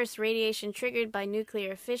of inverse radiation triggered by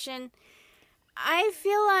nuclear fission. I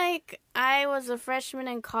feel like I was a freshman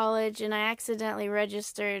in college and I accidentally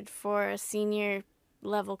registered for a senior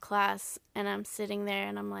level class, and I'm sitting there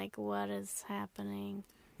and I'm like, what is happening?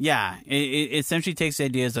 Yeah, it essentially takes the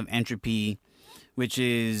ideas of entropy, which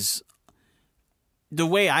is the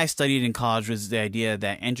way I studied in college, was the idea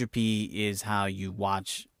that entropy is how you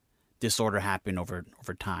watch disorder happen over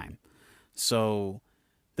time. So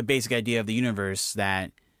the basic idea of the universe,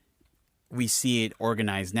 that we see it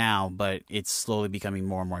organized now, but it's slowly becoming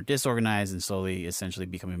more and more disorganized and slowly essentially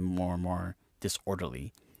becoming more and more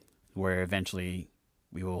disorderly, where eventually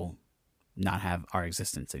we will not have our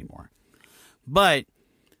existence anymore. But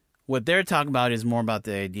what they're talking about is more about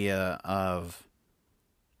the idea of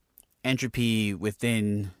entropy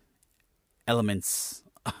within elements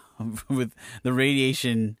with the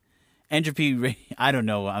radiation. Entropy, I don't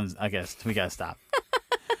know. I guess we gotta stop.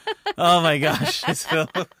 Oh my gosh.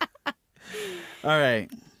 All right.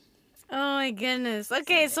 Oh my goodness.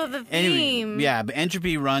 Okay, so the theme. Anyway, yeah, but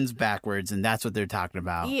entropy runs backwards, and that's what they're talking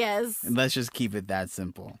about. Yes. And let's just keep it that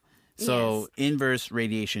simple. So, inverse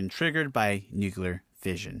radiation triggered by nuclear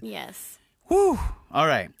fission. Yes. Whew. All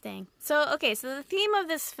right. Dang. So, okay, so the theme of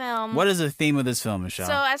this film. What is the theme of this film, Michelle?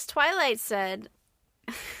 So, as Twilight said,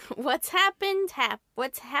 what's happened,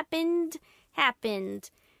 what's happened, happened.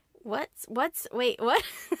 Wait, what?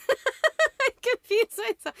 I confused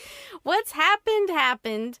myself. What's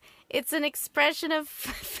happened. It's an expression of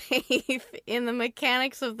faith in the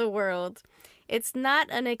mechanics of the world. It's not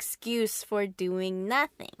an excuse for doing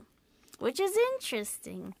nothing, which is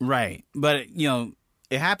interesting. Right. But,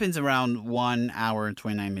 it happens around 1 hour and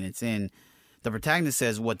 29 minutes in. The protagonist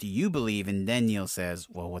says, "What do you believe?" And then Neil says,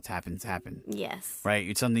 "Well, what's happened's happened." Yes. Right?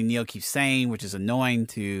 It's something Neil keeps saying, which is annoying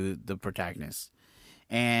to the protagonist.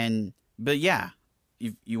 But yeah,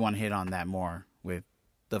 you want to hit on that more with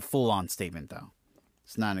the full-on statement, though.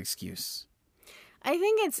 It's not an excuse. I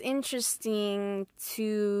think it's interesting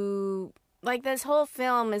to, like, this whole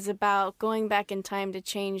film is about going back in time to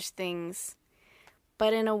change things.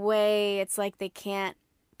 But in a way, it's like they can't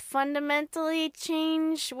fundamentally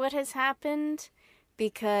change what has happened,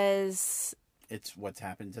 because it's what's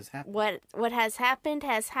happened has happened. What has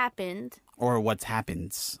happened. Or what's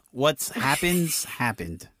happens. What's happens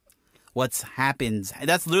happened. What's happens.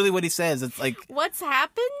 That's literally what he says. It's like, what's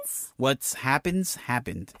happens? What's happens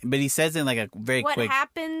happened. But he says it in like a very quick. What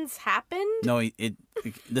happens happened? No,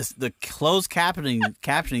 the closed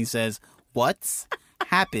captioning says what's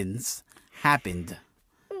happens happened.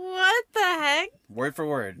 What the heck? Word for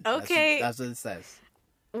word. Okay. That's what it says.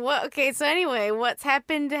 What? Okay, so anyway, what's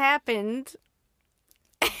happened. And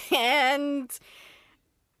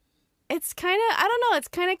it's kind of, I don't know, it's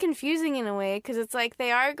kind of confusing in a way, because it's like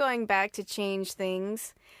they are going back to change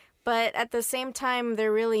things, but at the same time,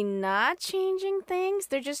 they're really not changing things.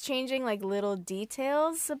 They're just changing like little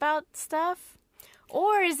details about stuff.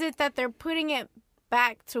 Or is it that they're putting it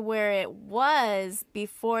back to where it was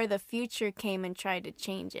before the future came and tried to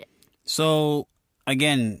change it? So,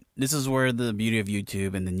 again, this is where the beauty of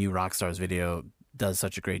YouTube and the new Rockstars video does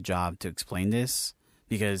such a great job to explain this.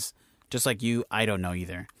 Because just like you, I don't know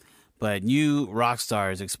either. But new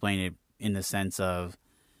Rockstars explain it in the sense of,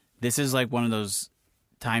 this is like one of those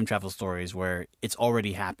time travel stories where it's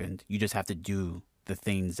already happened. You just have to do the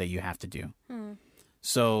things that you have to do.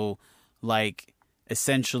 So, like,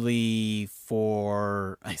 essentially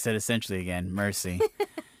I said essentially again, mercy.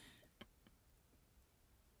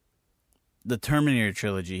 the Terminator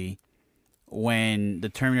trilogy, when the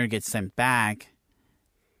Terminator gets sent back,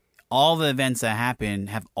 all the events that happen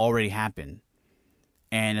have already happened.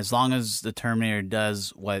 And as long as the Terminator does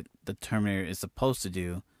what the Terminator is supposed to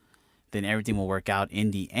do, then everything will work out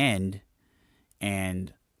in the end,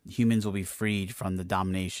 and humans will be freed from the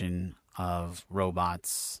domination of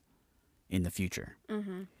robots in the future.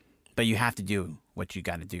 Mm-hmm. But you have to do what you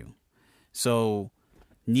got to do. So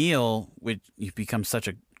Neil, which becomes such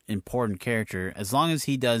an important character, as long as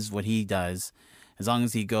he does what he does, as long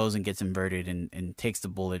as he goes and gets inverted and takes the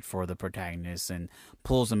bullet for the protagonist and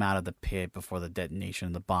pulls him out of the pit before the detonation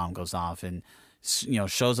of the bomb goes off, and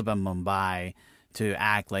shows up in Mumbai to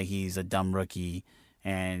act like he's a dumb rookie,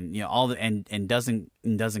 and and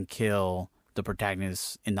doesn't kill the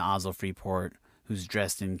protagonist in the Oslo Freeport who's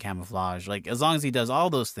dressed in camouflage. Like, as long as he does all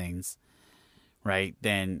those things, right,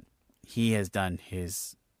 then he has done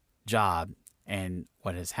his job, and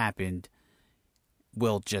what has happened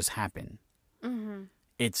will just happen. Mm-hmm.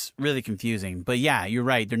 It's really confusing. But yeah, you're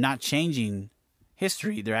right. They're not changing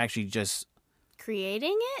history. They're actually just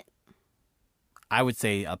creating it? I would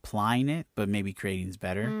say applying it, but maybe creating is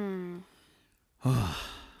better.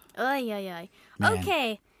 Yeah.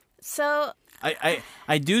 Okay, so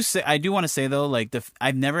I do want to say though, like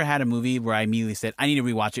I've never had a movie where I immediately said I need to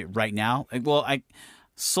rewatch it right now. Like,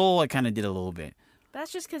 Soul, I kind of did a little bit.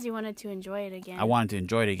 That's just because you wanted to enjoy it again. I wanted to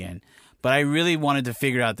enjoy it again, but I really wanted to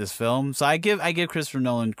figure out this film. So I give Christopher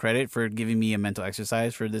Nolan credit for giving me a mental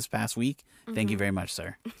exercise for this past week. Mm-hmm. Thank you very much,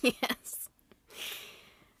 sir. Yes.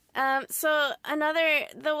 So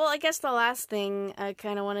I guess the last thing I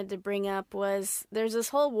kind of wanted to bring up was there's this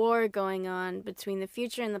whole war going on between the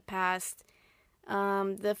future and the past.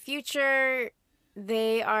 The future,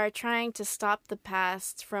 they are trying to stop the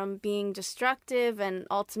past from being destructive and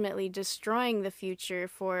ultimately destroying the future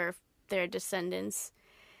for their descendants.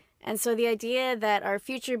 And so the idea that our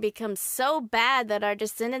future becomes so bad that our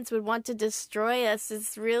descendants would want to destroy us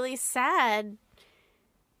is really sad.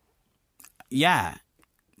 Yeah.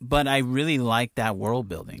 But I really like that world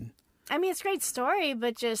building. I mean, it's a great story,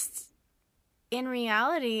 but just in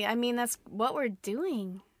reality, I mean, that's what we're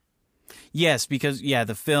doing. Yes, because,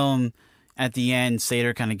 the film, at the end,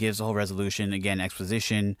 Sator kind of gives the whole resolution, again,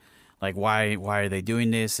 exposition, like, why are they doing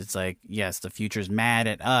this? It's like, yes, the future's mad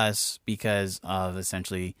at us because of,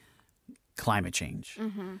 essentially, climate change.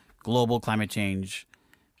 Mm-hmm. Global climate change,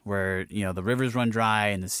 where, the rivers run dry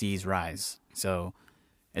and the seas rise. So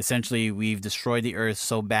essentially, we've destroyed the Earth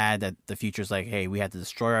so bad that the future's like, hey, we have to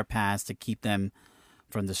destroy our past to keep them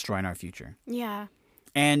from destroying our future. Yeah.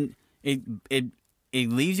 And it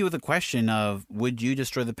leaves you with a question of, would you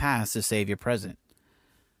destroy the past to save your present?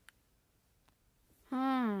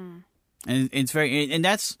 And it's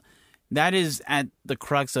that is at the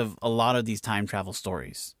crux of a lot of these time travel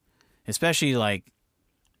stories, especially like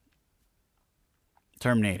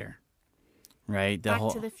Terminator, right?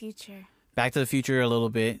 Back to the Future. Back to the Future a little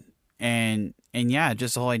bit, and yeah,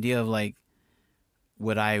 just the whole idea of like,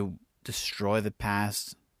 would I destroy the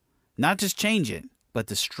past? Not just change it, but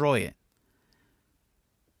destroy it.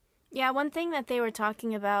 Yeah, one thing that they were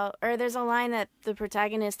talking about, or there's a line that the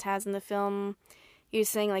protagonist has in the film, he was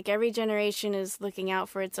saying like every generation is looking out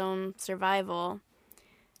for its own survival.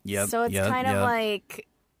 Yep. So it's kind of like,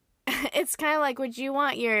 it's kind of like, would you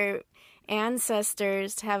want your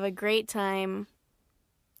ancestors to have a great time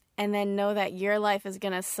and then know that your life is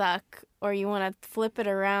going to suck, or you want to flip it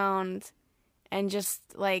around and just,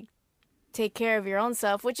 like, take care of your own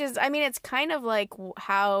self, which is, I mean, it's kind of like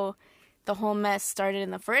how the whole mess started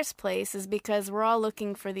in the first place, is because we're all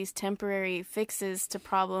looking for these temporary fixes to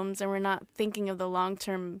problems, and we're not thinking of the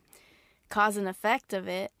long-term cause and effect of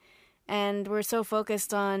it. And we're so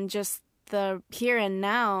focused on just the here and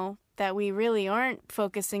now that we really aren't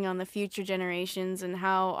focusing on the future generations and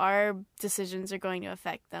how our decisions are going to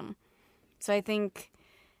affect them. So I think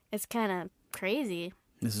it's kind of crazy.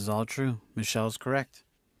 This is all true. Michelle's correct.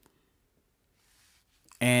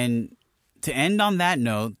 And to end on that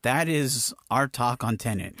note, that is our talk on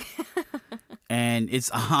Tenet. And it's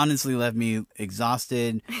honestly left me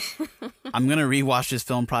exhausted. I'm going to rewatch this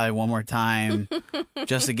film probably one more time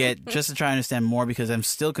just to try to understand more, because I'm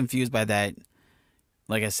still confused by that.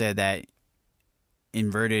 Like I said, that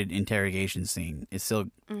inverted interrogation scene, it still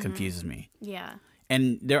confuses me. Yeah.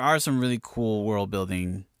 And there are some really cool world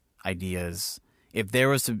building ideas. If there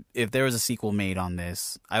was a sequel made on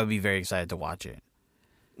this, I would be very excited to watch it.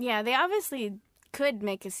 Yeah, they obviously could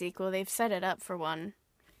make a sequel. They've set it up for one.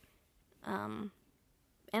 And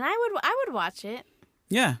I would watch it.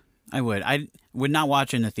 Yeah, I would. I would not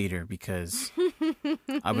watch it in the theater because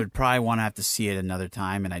I would probably want to have to see it another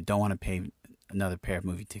time, and I don't want to pay another pair of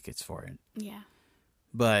movie tickets for it. Yeah.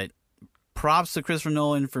 But props to Christopher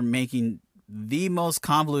Nolan for making the most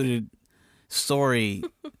convoluted story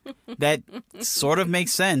that sort of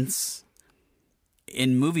makes sense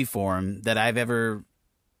in movie form that I've ever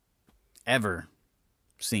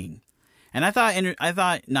seen. And I thought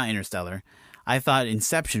not Interstellar. I thought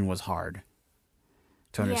Inception was hard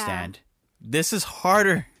to understand. Yeah. This is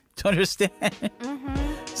harder to understand.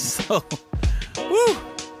 Mm-hmm. So, woo!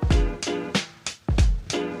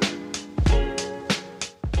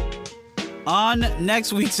 On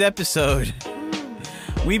next week's episode,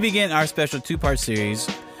 we begin our special 2-part series.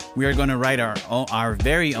 We are going to write our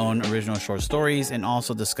very own original short stories and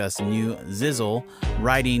also discuss the new Zizzle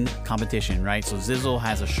writing competition, right? So Zizzle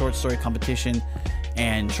has a short story competition,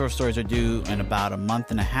 and short stories are due in about a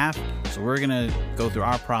month and a half. So we're going to go through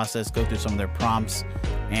our process, go through some of their prompts,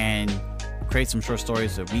 and create some short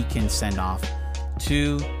stories that we can send off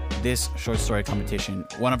to this short story competition.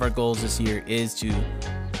 One of our goals this year is to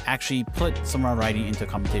actually put some of our writing into a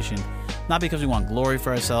competition, not because we want glory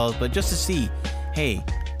for ourselves, but just to see, hey,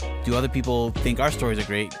 do other people think our stories are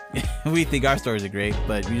great? We think our stories are great,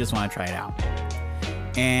 but we just want to try it out.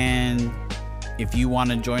 And if you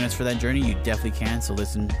want to join us for that journey, you definitely can. So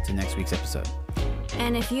listen to next week's episode.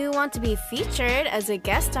 And if you want to be featured as a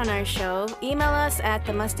guest on our show, email us at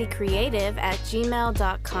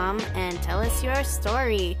themustycreative@gmail.com and tell us your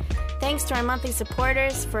story. Thanks to our monthly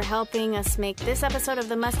supporters for helping us make this episode of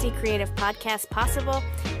the Musty Creative Podcast possible.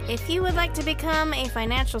 If you would like to become a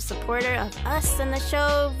financial supporter of us and the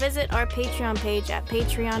show, visit our Patreon page at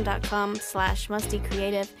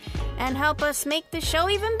patreon.com/mustycreative and help us make the show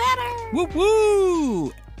even better. Woo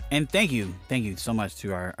woo! And thank you so much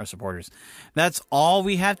to our supporters. That's all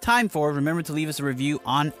we have time for. Remember to leave us a review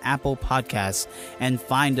on Apple Podcasts and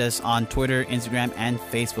find us on Twitter, Instagram, and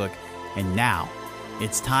Facebook. And now,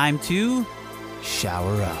 it's time to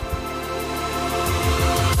shower up.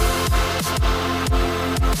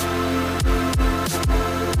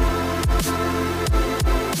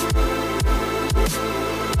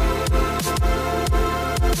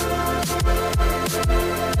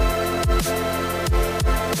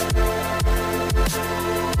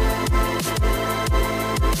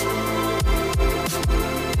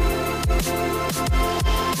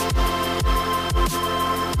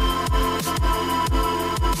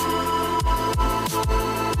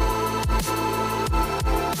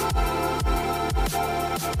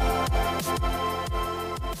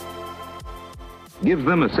 Gives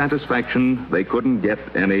them a satisfaction they couldn't get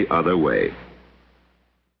any other way.